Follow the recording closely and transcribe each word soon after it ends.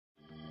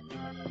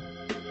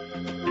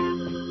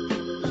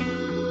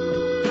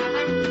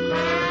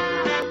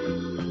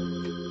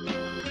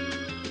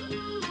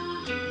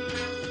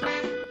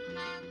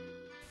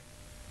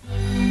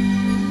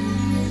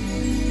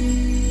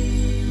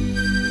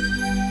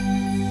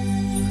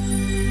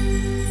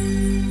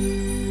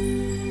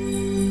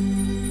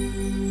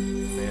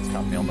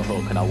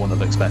and I wouldn't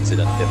have expected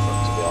any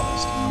different, to be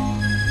honest.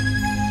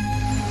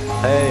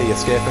 Hey,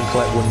 escape and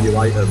collect one new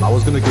item. I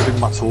was going to give him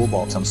my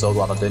toolbox, I'm so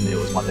glad I didn't, it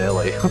was my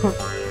daily.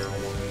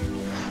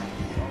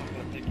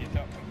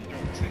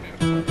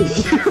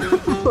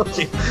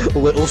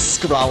 Little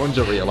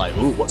scrounger where you're like,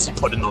 ooh, what's he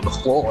putting on the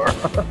floor?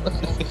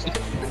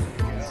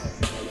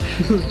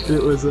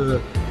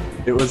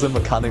 It was a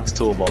mechanic's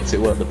toolbox, it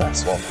weren't the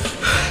best one.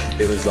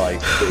 It was like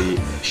the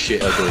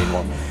shitter green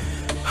one.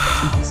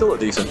 Still a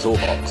decent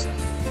toolbox.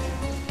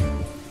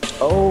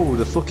 Oh,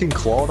 the fucking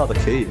Claude had a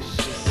key.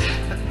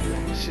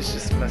 She's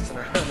just messing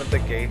around at the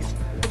gate.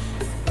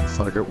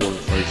 Target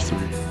 153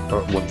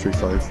 or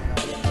 135.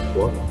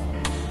 What?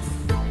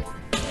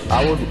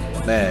 I would,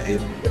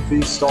 mate, if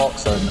he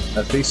stalks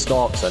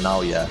her now,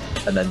 yeah,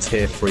 and then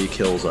tier 3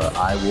 kills her,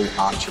 I will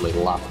actually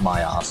laugh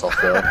my ass off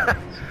her.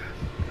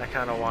 I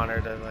kinda want her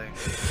to like,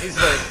 he's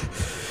like...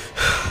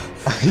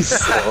 He's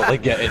slowly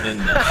getting in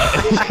there.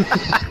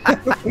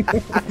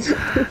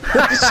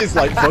 She's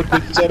like,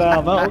 fucking shit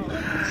out, man.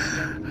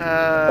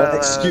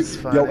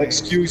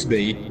 Excuse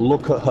me,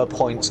 look at her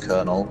points,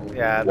 Colonel.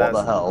 Yeah, what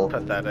the hell?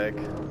 Pathetic.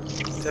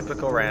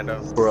 Typical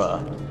random.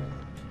 Bruh.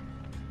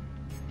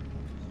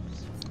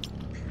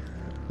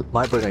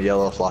 Might bring a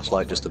yellow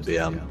flashlight just to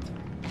BM.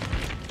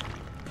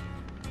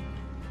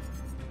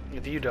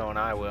 If you don't,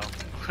 I will.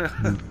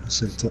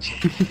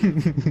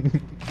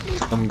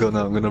 I'm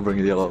gonna bring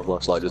a yellow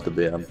flashlight just to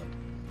BM.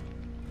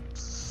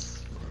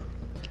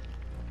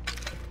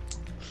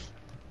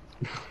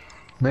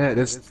 Mate,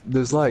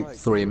 there's like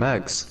 3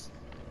 megs.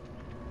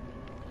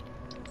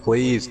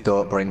 Please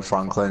don't bring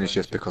Franklin, it's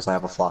just because I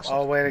have a flashlight.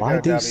 Oh, way to Why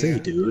go, DC,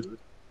 W. dude?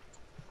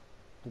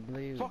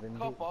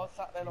 Fuck off, I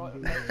sat there like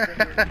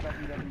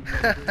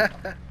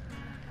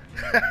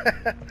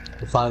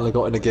We finally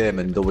got in a game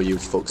and W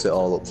fucks it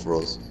all up for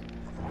us.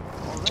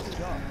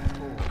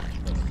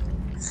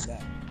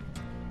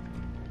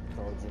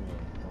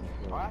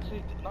 I actually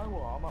didn't know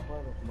what, I'm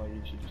uploading for my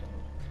YouTube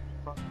channel.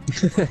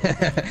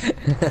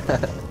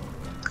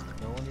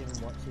 No one even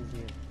watches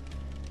you.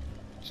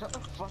 Shut the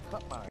fuck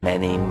up, man.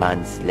 Many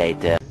months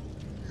later.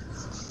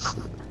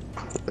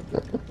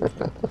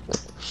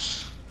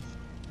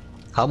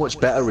 How much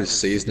better is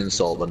seasoning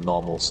salt than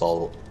normal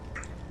salt?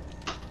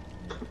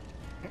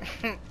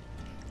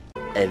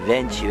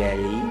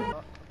 Eventually.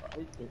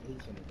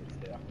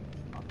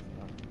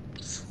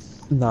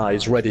 Nah,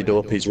 he's readied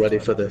up, he's ready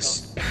for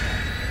this.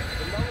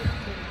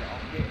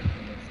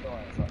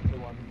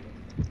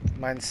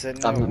 Mine's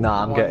sitting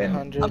I'm getting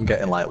 100. I'm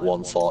getting like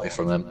 140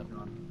 from him.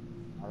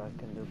 I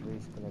reckon the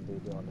Greece gonna be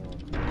the only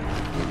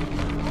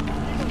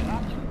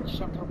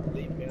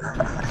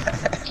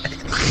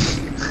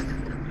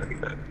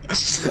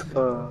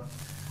one.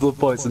 Blood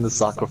points in the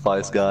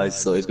sacrifice, guys,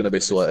 so he's gonna be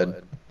sweating.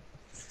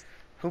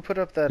 Who put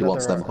up that He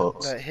wants other them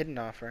hooks. that hidden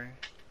offering?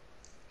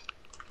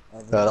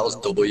 That was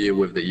W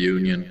with the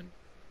Union.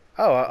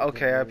 Oh,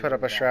 okay, I put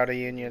up a Shroud of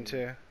Union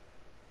too.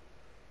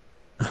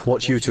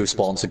 Watch you two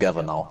spawn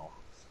together now.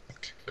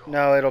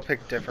 No, it'll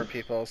pick different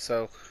people,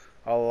 so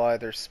I'll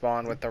either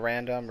spawn with the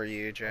random or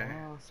you, Jay.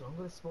 Oh, so I'm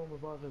gonna spawn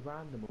with either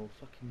random or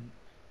fucking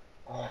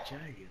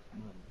Jay,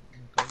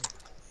 man.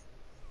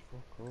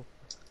 Fuck off.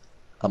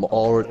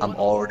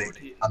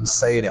 I'm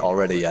saying it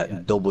already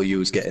yet,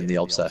 W's getting the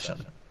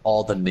obsession.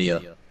 Or the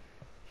Nia.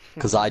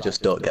 Cause I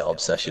just don't get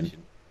obsession.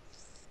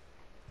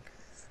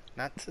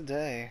 Not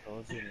today.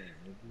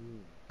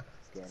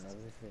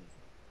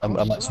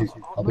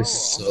 I'll be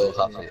so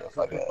happy if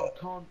I get it. I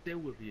can't deal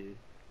with you.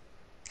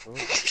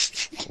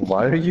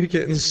 Why are you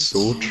getting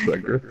so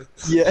triggered?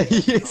 Yeah,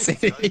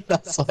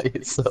 that's why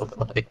it's so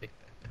funny.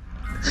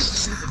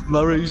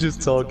 Murray's just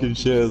talking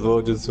shit as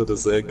well, just for the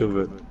sake of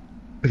it.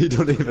 He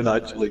don't even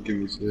actually give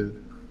a shit.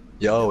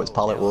 Yo, it's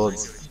Pallet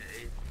Woods.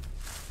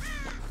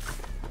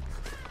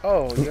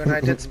 Oh, you and I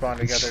did spawn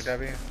together,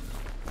 W.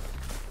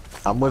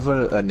 I'm with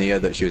a Nia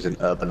that's using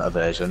Urban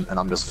Evasion, and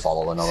I'm just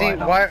following her See, right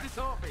now. why?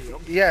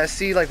 Yeah,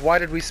 see, like, why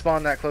did we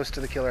spawn that close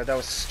to the killer? That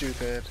was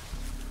stupid.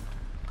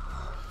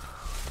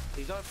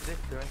 He's over this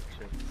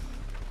direction.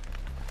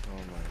 Oh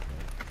my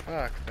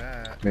Fuck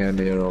that. Me and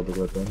Nia are all the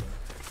way done.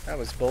 That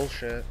was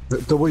bullshit.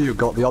 W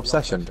got the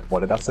obsession.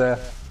 What did I say?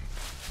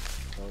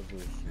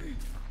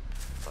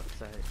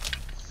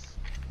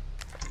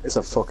 It's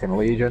a fucking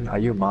Legion. Are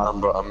you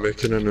mad? I'm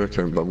making a new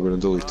account, but I'm gonna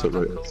delete it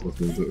right after I've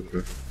made it,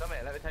 okay?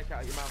 Let me take it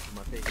out of your mouth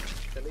with my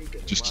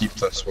teeth. Just keep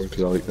this one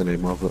because I like the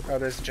name of it. Oh,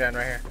 there's Jen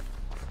right here.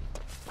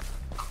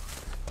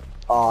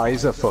 Oh,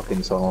 he's a fucking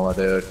tunneler,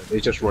 dude.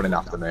 He's just running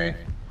after me.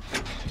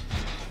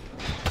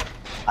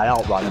 I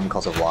outran him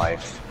because of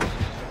life.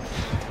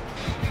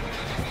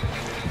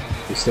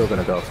 He's still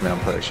gonna go for me, I'm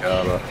pretty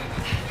sure, but...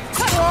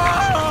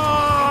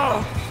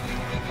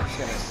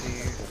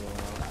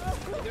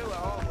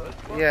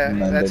 Yeah,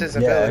 that's his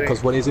ability. Yeah,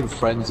 because when he's in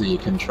frenzy, he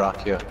can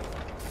track you.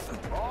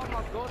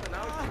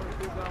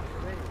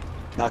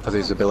 Nah, because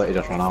his ability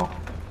just ran out.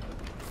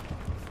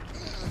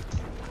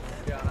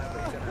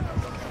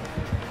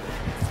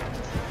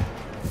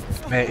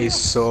 Mate, he's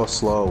so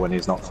slow when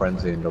he's not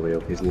frenzying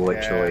W. He's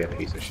literally a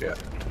piece of shit.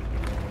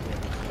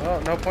 Well,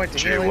 no point to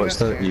Jay, healing what's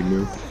this that guy.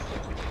 emu?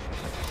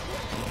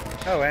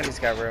 Oh, and he's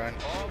got ruin.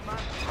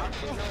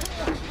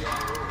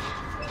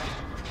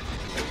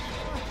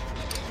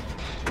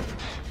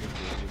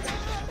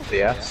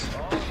 Yes.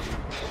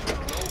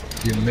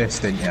 You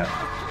missed, didn't you?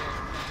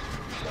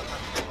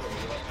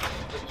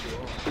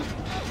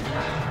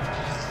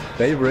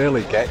 They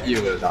really get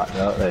you with that,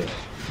 don't they?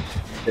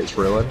 It's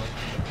ruin.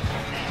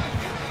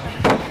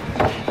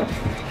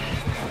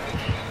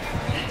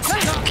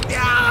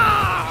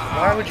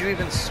 Why would you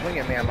even swing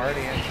at me? I'm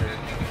already injured.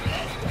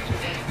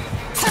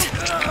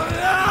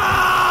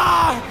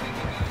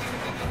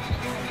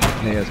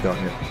 Nia's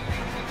got you.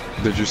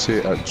 Did you say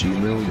it at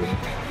Gmail?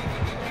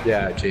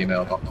 Yeah,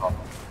 gmail.com.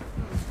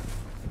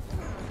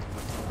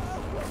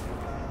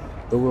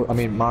 I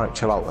mean, Mark,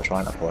 chill out, we're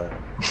trying to play.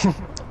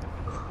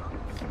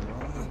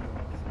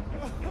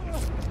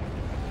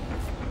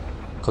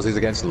 Because he's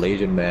against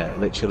Legion, mate.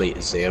 Literally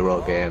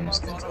 0 games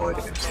enjoyed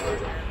against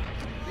Legion.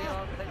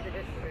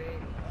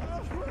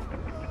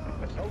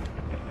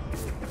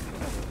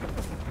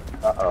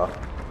 Uh-oh.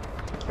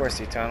 Of course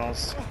he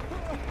tunnels.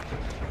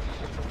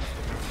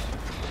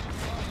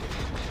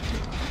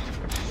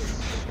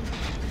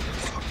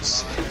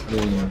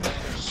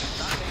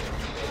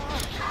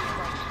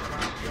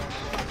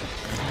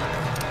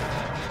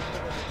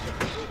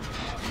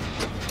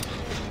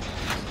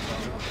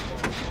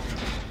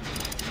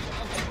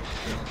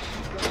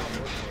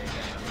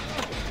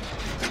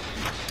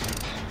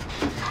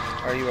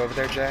 Are you over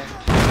there, Jay?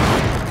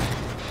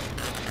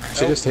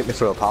 She just hit me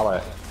through a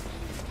pallet.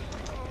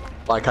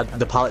 Like,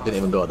 the pallet didn't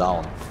even go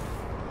down.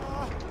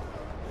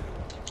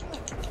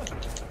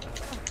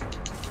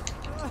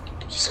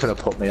 She's gonna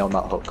put me on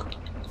that hook.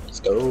 Let's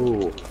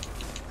go.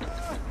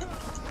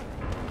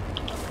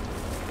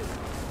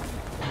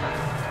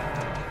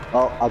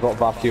 Oh, I got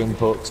vacuum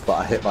hooked, but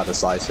I hit my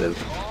decisive.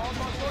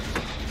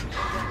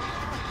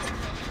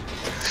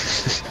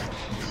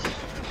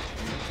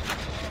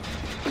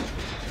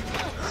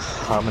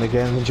 How many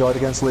games enjoyed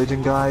against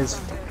Legion,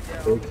 guys?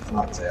 Big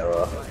fat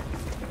 0.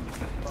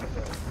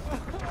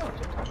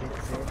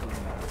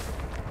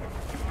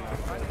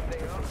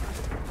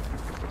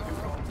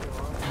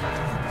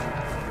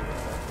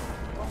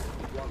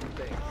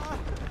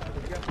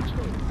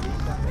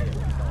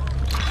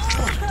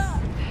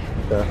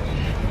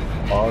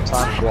 Oh,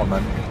 time, go on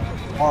then.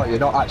 Oh, you're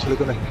not actually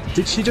gonna...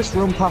 Did she just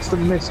run past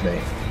and miss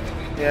me?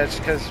 Yeah, it's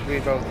because we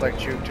both like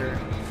juked her.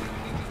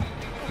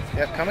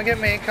 Yep, come and get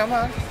me, come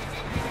on.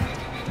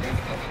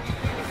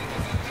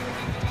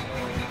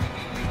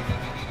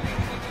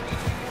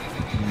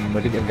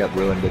 We didn't even get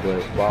ruined, did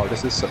we? Wow,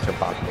 this is such a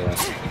bad game.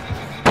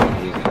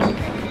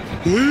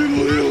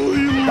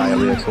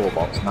 Diarrhea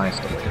toolbox, nice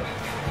to you.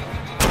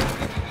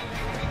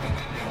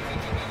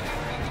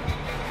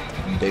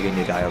 I'm digging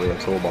your diarrhea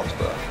toolbox,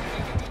 bro.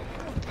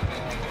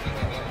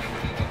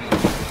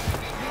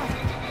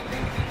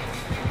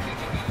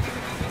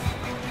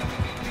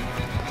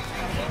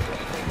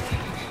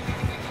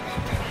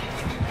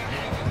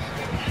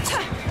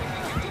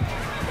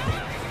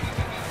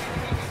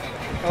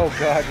 Oh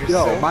god, you're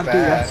Yo, so my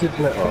bad. DS is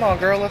lit up. Come on,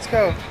 girl, let's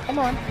go. Come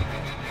on.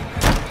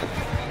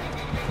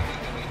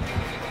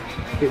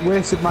 It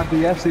wasted my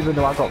DS even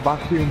though I got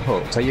vacuum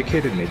hooked. Are you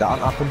kidding me? That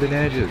hasn't happened in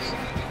ages.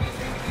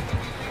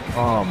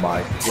 Oh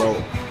my, well,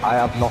 I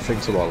have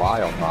nothing to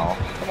rely on now.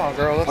 Come on,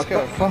 girl, let's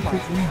go. Come on.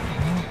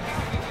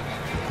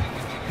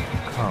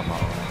 Come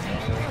on.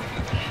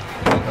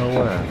 No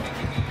way.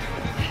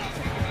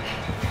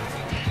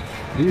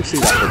 Do you see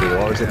that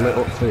video, or is it lit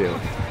up for you?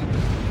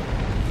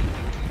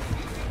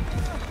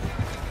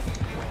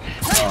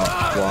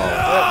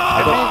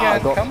 Wow.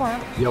 Come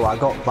on. Yo, I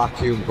got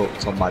vacuum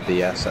hooked on my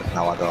DS and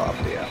now I don't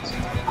have DS.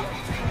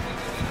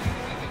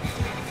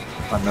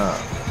 I know.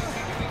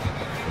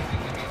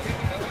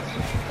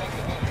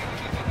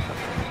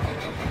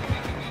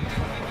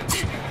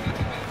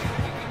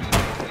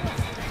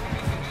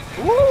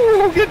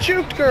 Woo! Get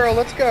juked, girl.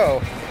 Let's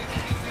go.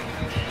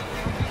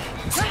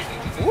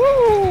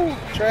 Woo!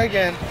 Try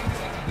again.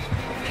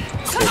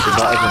 Yeah, she's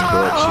not even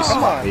good. She Come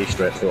smacked on. me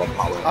straight through a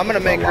pallet. I'm gonna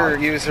make her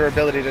use her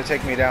ability to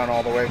take me down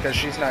all the way because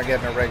she's not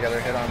getting a regular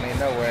hit on me.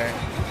 No way.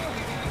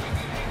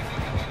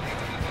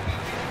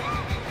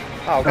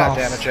 Oh, god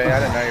damn it, Jay. I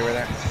didn't know you were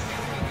there.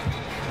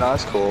 No,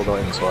 that's cool. Don't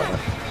even sweat it.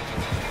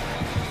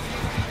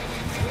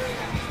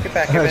 Get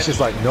back here, It's just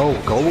like, no,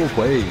 go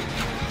away.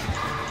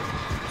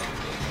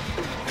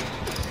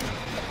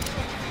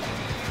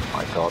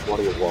 My god, what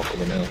are you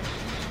walking into?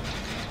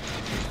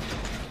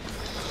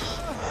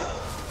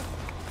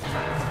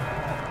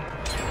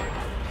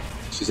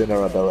 She's in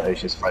her ability,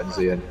 she's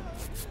frenzying.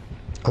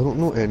 I don't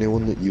know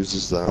anyone that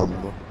uses that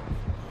amber.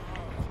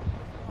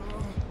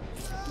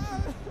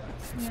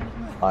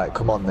 Alright,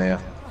 come on there.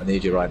 I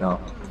need you right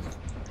now.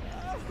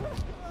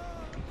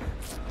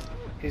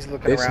 He's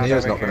looking This around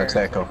Nia's over not going to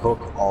here. take a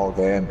hook all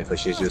game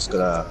because she's just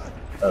gonna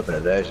open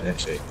evasion, isn't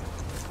she?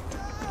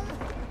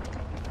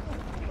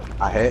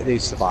 I hate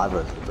these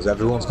survivors because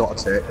everyone's got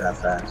to take their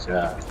fair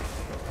share.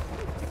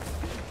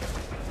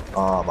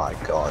 Oh my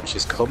god,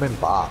 she's coming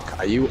back.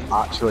 Are you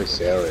actually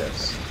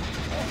serious?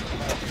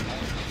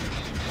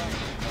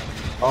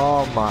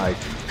 Oh my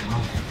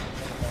god.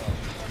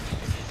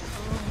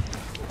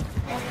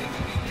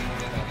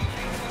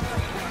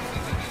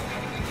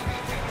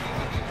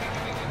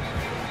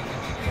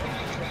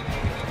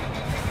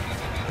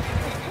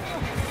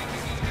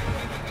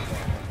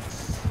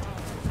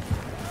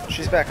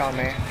 She's back on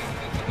me.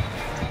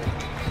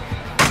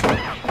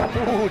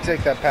 Ooh,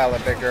 take that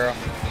pallet, big girl.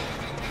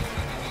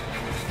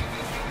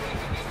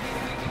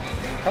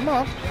 Come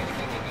on.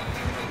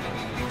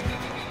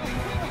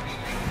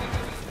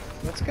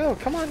 Let's go,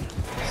 come on.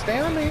 Stay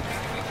on me.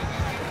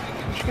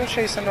 Don't you go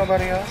chasing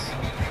nobody else.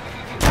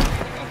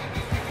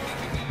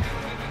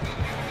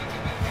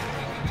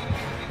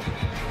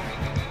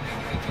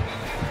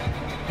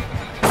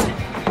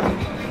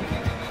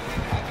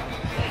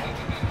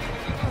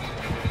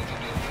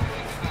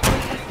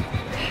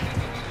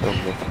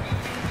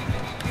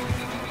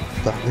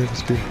 That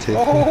name's been taken.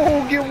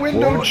 Oh, get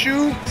window What?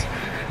 juked!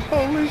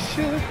 Holy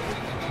shit.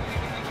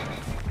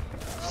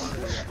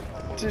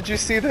 Did you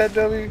see that,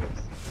 W?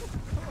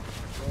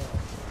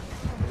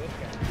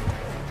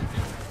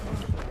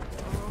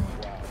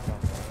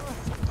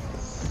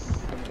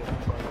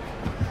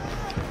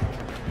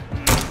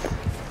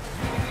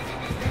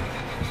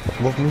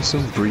 Love me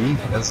some Bree,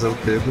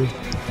 SLKB.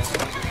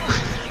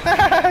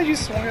 You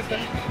swung at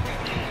that.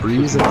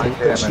 Bree's and Mind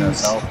Pikachu's. gaming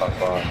herself, I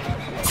thought.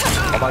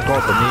 Oh my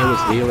god, the Mia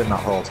was healing that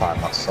whole time.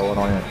 That's so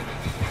annoying.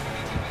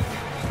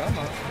 Come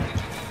on.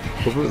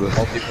 What about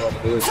All the... people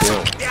have to do is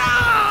heal.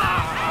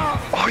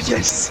 Oh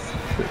yes!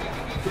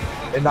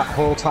 In that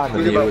whole time the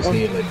Look at Mia that was one.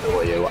 healing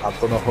W, I've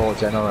done a whole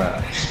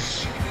generator.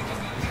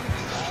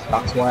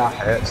 That's why I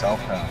hate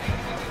self-care.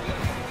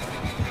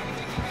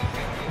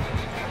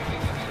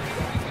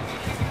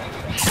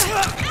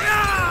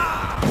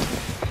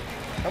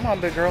 Come on,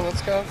 big girl,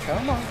 let's go.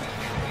 Come on.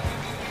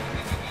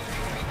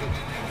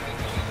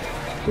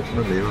 Put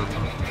my name on.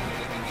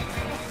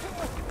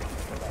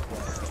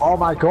 Oh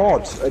my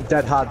god,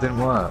 Dead Hard didn't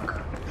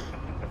work.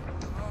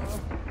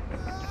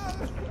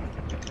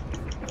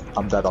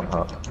 I'm dead on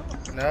her.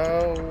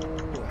 No.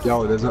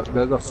 Yo, there's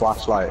a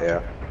flashlight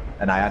here,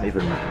 and I hadn't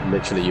even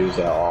literally used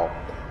it at all.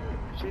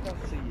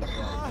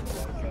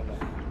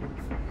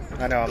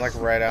 I know, I'm like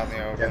right out in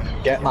the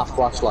open. Get my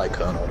flashlight,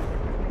 Colonel.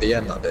 The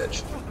end that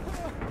bitch.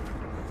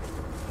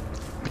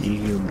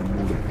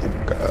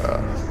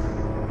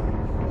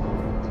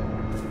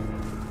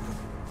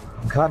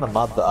 I'm kinda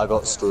mad that I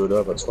got screwed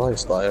over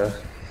twice there.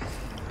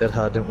 Dead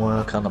Hard didn't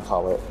work on the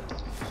pallet.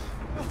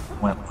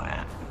 Went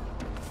wah.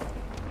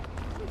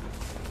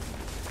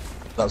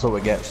 That's what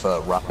we get for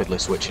rapidly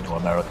switching to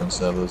American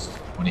servers.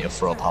 We need to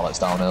throw pallets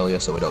down earlier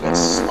so we don't get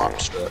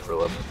slapped straight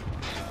through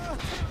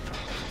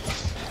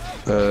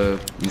them.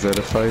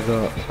 Verify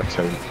that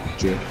account,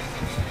 Jay.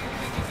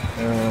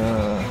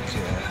 Yeah.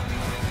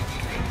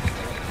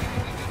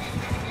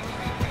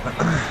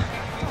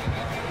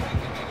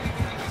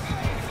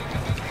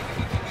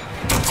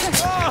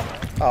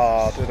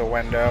 Oh, through the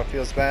window.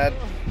 Feels bad.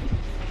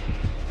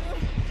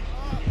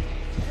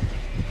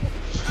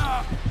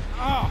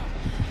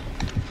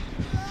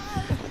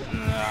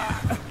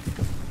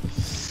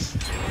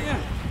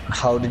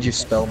 How did you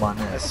spell my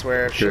name? I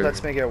swear, if she Sure.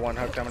 lets me get one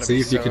hooked, I'm gonna See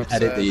be if you so can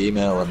upset. edit the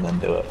email and then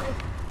do it.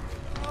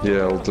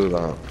 Yeah, I'll do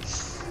that.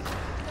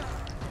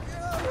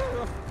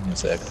 Give me a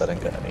sec, I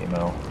didn't get an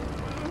email.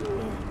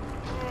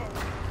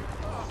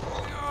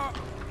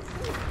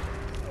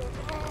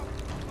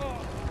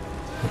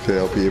 Okay,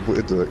 I'll be able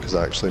to do it because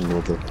I actually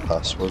know the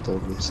password,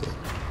 obviously.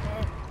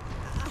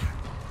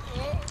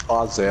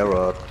 Oh,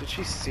 zero. Did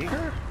she see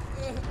her?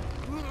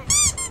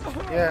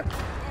 Yeah.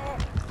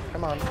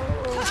 Come on.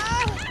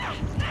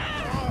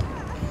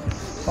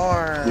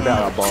 Farm. You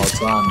better have ball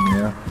time,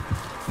 yeah.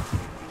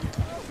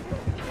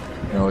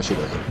 No, she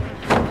doesn't.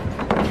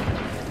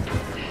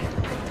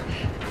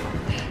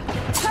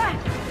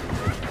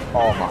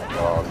 Oh my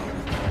god.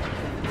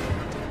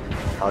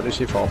 How did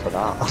she fall for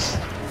that?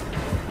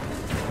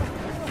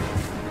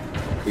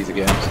 Easy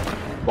games.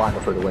 Blind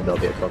her through the window,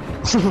 be a fuck.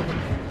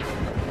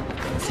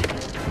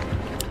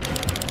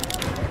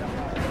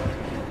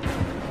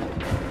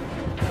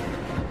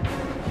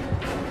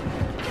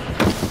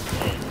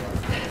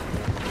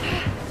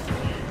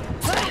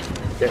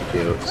 Get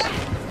cute.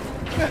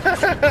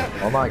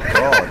 Oh my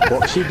god,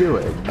 what's she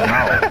doing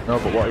now? No,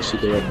 but what is she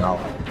doing now?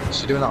 Is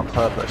she doing that on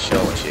purpose?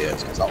 Surely she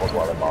is, because that was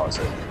well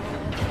embarrassing.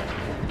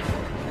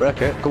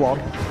 Break it, go on.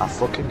 I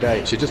fucking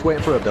dare. She's just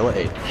waiting for her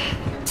ability.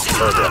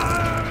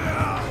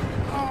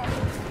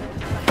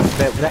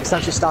 Mate, next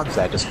time she stands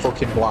there, just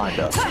fucking blind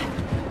her.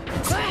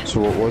 So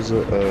what was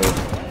it,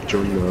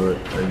 during the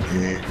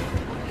 98?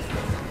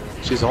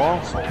 She's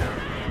awful.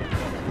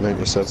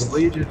 97?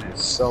 Legion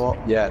is so...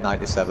 Yeah,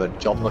 97.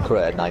 John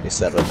McCrae,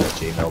 97 at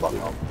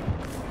gmail.com.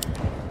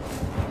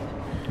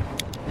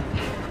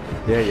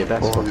 Yeah, your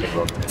best Oh. fucking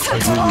run. Are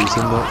you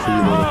using that for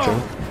your own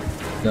account?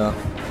 No.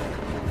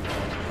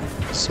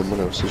 Someone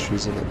else is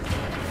using it.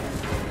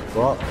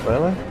 What?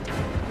 Really?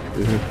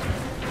 Yeah.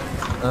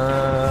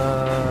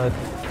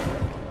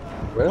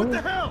 Really?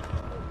 Yeah,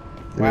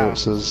 Wow. it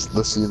says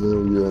this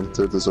email you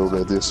entered is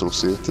already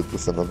associated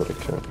with another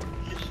account.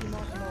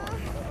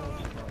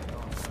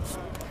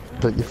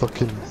 Bet you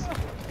fucking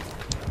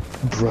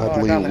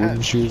Bradley found the hat.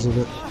 Lynch using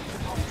it.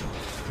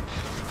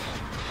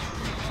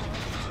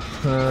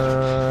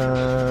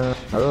 I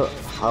don't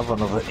have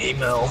another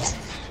email.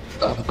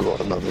 I've got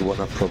another one.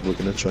 I'm probably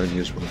gonna try and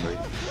use one of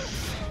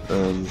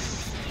mine.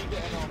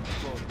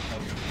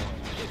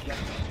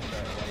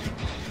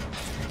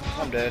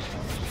 I'm dead.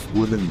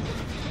 Women.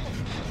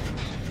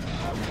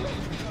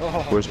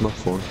 Oh, Where's my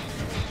phone?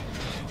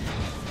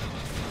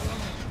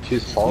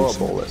 She's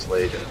horrible, this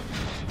lady.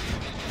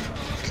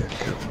 Okay,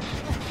 cool.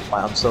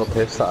 Like, I'm so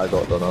pissed that I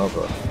got done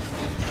over.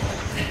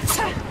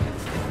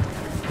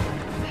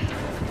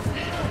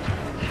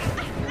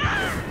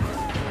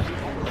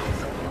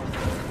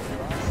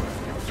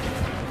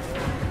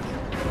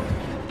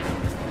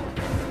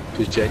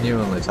 She's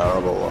genuinely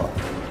terrible though.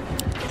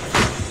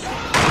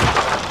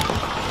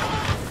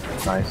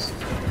 Nice.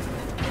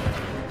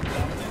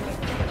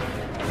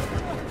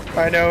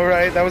 I know,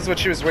 right? That was what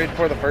she was waiting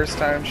for the first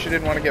time. She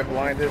didn't want to get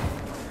blinded.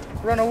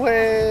 Run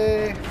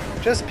away!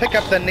 Just pick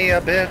up the Nia,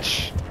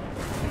 bitch.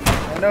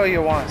 I know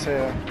you want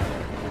to.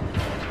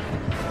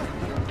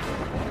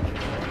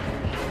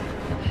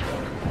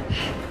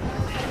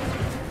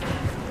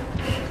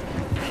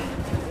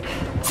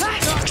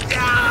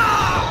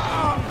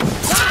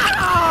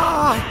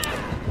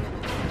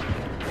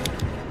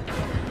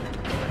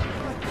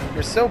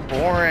 You're so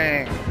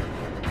boring.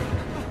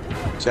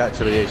 She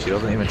actually is, she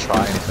doesn't even try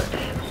anything.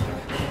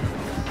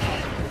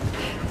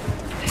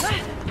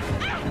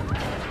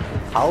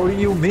 How are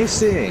you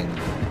missing?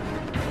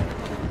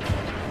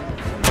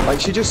 Like,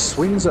 she just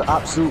swings at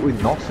absolutely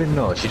nothing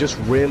though. She just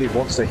really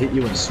wants to hit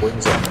you and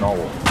swings at no.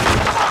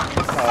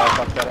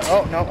 Fuck that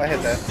up. Oh, no, I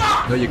hit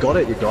that. No, you got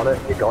it,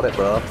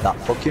 bro. That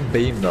fucking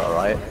beam though,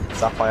 right?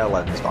 Sapphire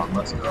lens, man,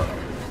 let's go.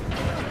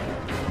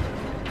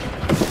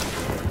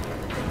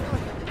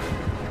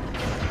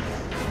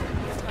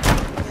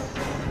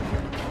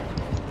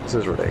 This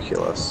is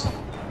ridiculous.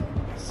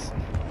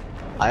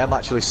 I am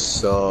actually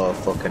so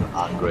fucking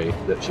angry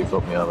that she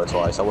fucked me over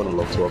twice. I would have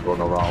loved to have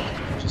run around.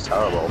 She's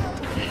terrible.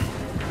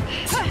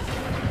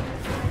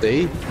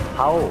 See?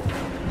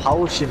 How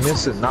was she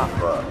missing that,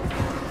 bro?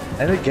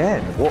 And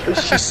again, what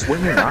is she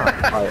swinging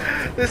at?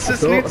 Like, This I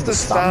just don't needs to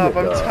stop. understand it,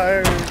 I'm though.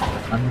 tired.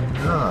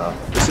 I know.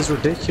 This is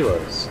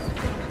ridiculous.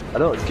 I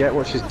don't get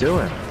what she's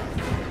doing.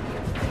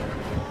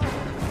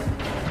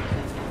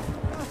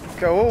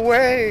 Go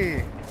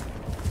away.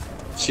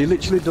 She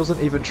literally doesn't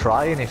even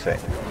try anything.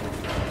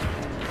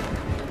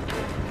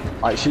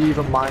 Like, she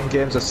even mind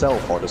games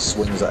herself or just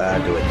swings at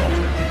her doing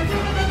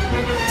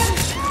nothing.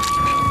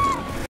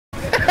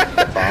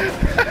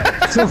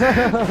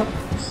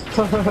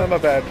 I'm a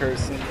bad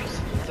person.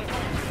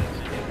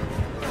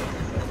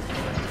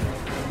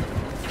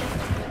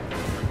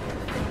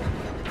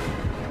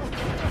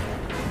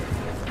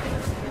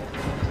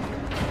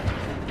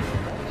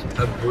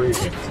 Her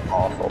breathing is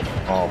awful.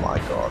 Oh my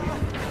god.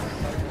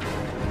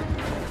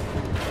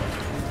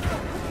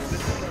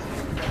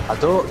 I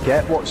don't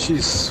get what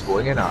she's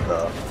swinging at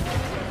though.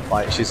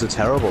 Like, she's a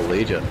terrible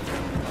Legion.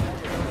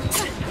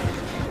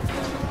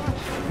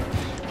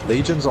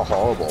 Legions are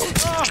horrible.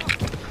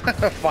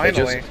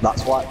 Finally.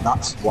 That's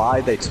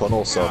why they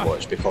tunnel so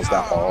much, because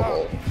they're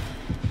horrible.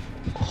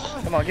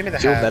 Come on, give me the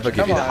She'll hat. never give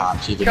Come you the on.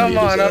 hatch, even Come though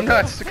you on, deserve I'm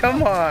not. it.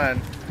 Come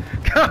on.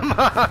 Come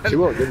on. She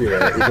won't give you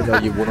it, even though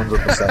you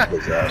 100%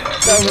 deserve it.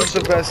 That was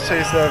the best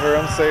chase ever.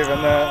 I'm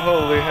saving that.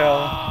 Holy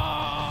hell.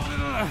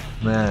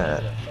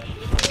 Man.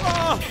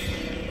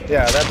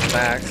 Yeah, that's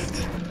maxed.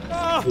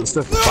 It's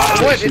the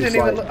fact What? that It didn't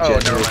even look. Oh,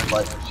 never mind.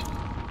 like,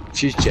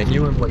 she's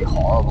genuinely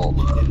horrible.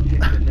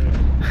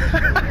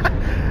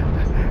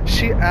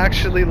 She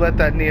actually let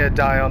that Nia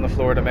die on the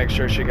floor to make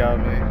sure she got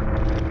me.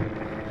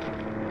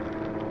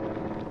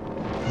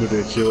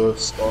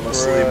 Ridiculous.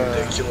 Honestly, Bruh.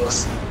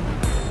 ridiculous.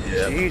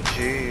 Yeah.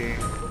 GG.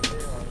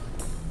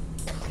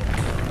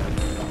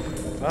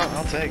 Well,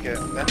 I'll take it.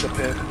 That's a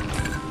pit.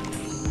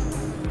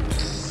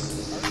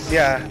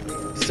 Yeah.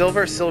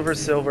 Silver, silver,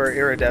 silver,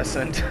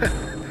 iridescent.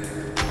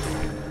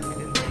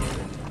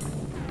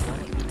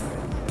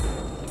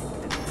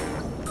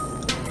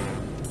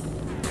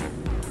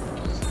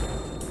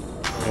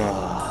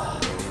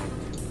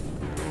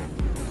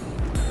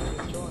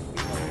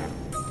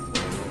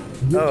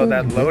 Oh,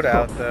 that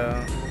loadout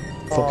though.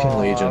 Fucking I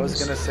Legions. was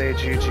gonna say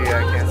GG,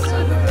 I can't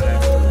send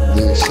that.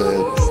 They said,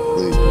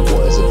 like,